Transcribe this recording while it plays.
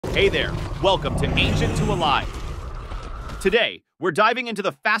Hey there, welcome to Ancient to Alive. Today, we're diving into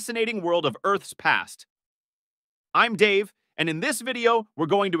the fascinating world of Earth's past. I'm Dave, and in this video, we're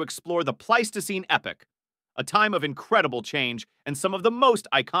going to explore the Pleistocene Epoch, a time of incredible change and some of the most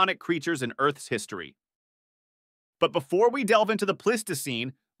iconic creatures in Earth's history. But before we delve into the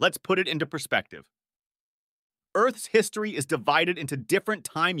Pleistocene, let's put it into perspective. Earth's history is divided into different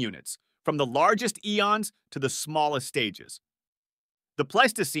time units, from the largest eons to the smallest stages. The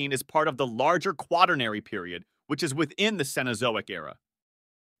Pleistocene is part of the larger Quaternary period, which is within the Cenozoic era.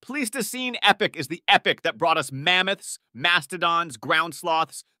 Pleistocene Epoch is the epoch that brought us mammoths, mastodons, ground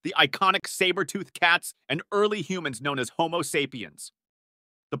sloths, the iconic saber-toothed cats, and early humans known as Homo sapiens.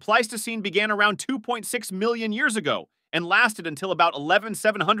 The Pleistocene began around 2.6 million years ago and lasted until about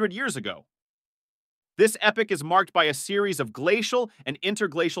 11,700 years ago. This epoch is marked by a series of glacial and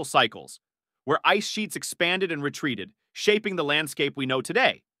interglacial cycles, where ice sheets expanded and retreated, shaping the landscape we know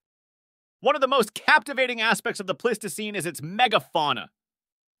today. One of the most captivating aspects of the Pleistocene is its megafauna.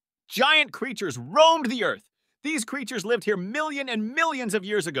 Giant creatures roamed the Earth. These creatures lived here millions and millions of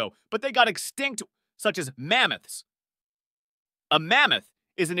years ago, but they got extinct, such as mammoths. A mammoth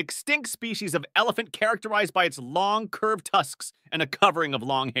is an extinct species of elephant characterized by its long, curved tusks and a covering of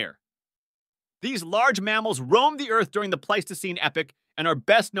long hair. These large mammals roamed the Earth during the Pleistocene Epoch and are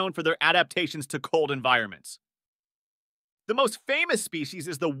best known for their adaptations to cold environments. The most famous species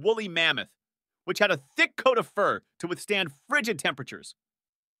is the woolly mammoth, which had a thick coat of fur to withstand frigid temperatures.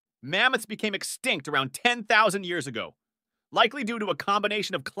 Mammoths became extinct around 10,000 years ago, likely due to a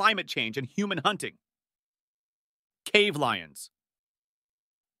combination of climate change and human hunting. Cave lions.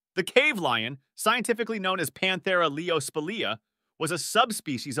 The cave lion, scientifically known as Panthera leospelea, was a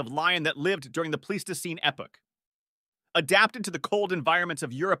subspecies of lion that lived during the Pleistocene Epoch. Adapted to the cold environments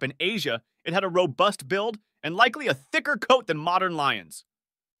of Europe and Asia, it had a robust build and likely a thicker coat than modern lions.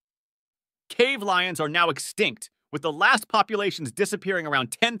 Cave lions are now extinct, with the last populations disappearing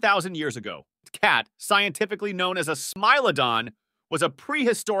around 10,000 years ago. Cat, scientifically known as a smilodon, was a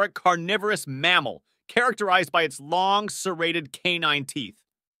prehistoric carnivorous mammal characterized by its long, serrated canine teeth.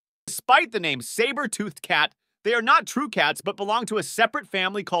 Despite the name saber-toothed cat, they are not true cats but belong to a separate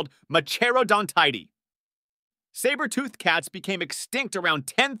family called Machaerodontidae. Saber-toothed cats became extinct around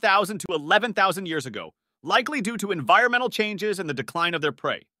 10,000 to 11,000 years ago, likely due to environmental changes and the decline of their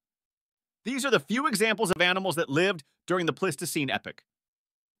prey. These are the few examples of animals that lived during the Pleistocene Epoch.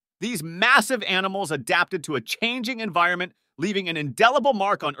 These massive animals adapted to a changing environment, leaving an indelible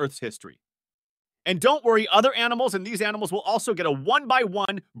mark on Earth's history. And don't worry, other animals and these animals will also get a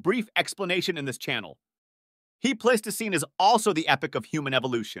one-by-one brief explanation in this channel. The Pleistocene is also the epoch of human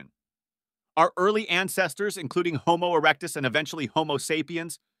evolution. Our early ancestors, including Homo erectus and eventually Homo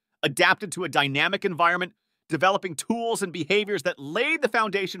sapiens, adapted to a dynamic environment, developing tools and behaviors that laid the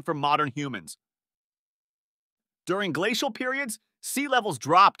foundation for modern humans. During glacial periods, sea levels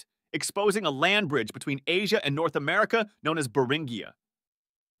dropped, exposing a land bridge between Asia and North America known as Beringia.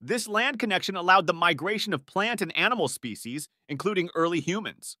 This land connection allowed the migration of plant and animal species, including early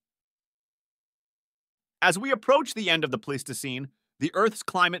humans. As we approach the end of the Pleistocene, the Earth's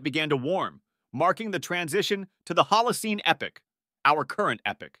climate began to warm, marking the transition to the Holocene Epoch, our current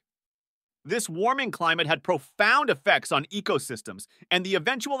epoch. This warming climate had profound effects on ecosystems and the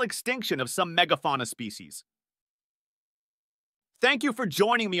eventual extinction of some megafauna species. Thank you for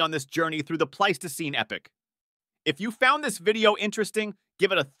joining me on this journey through the Pleistocene Epoch. If you found this video interesting,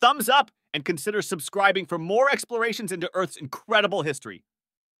 give it a thumbs up and consider subscribing for more explorations into Earth's incredible history.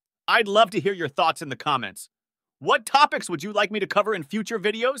 I'd love to hear your thoughts in the comments. What topics would you like me to cover in future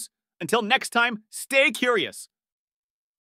videos? Until next time, stay curious.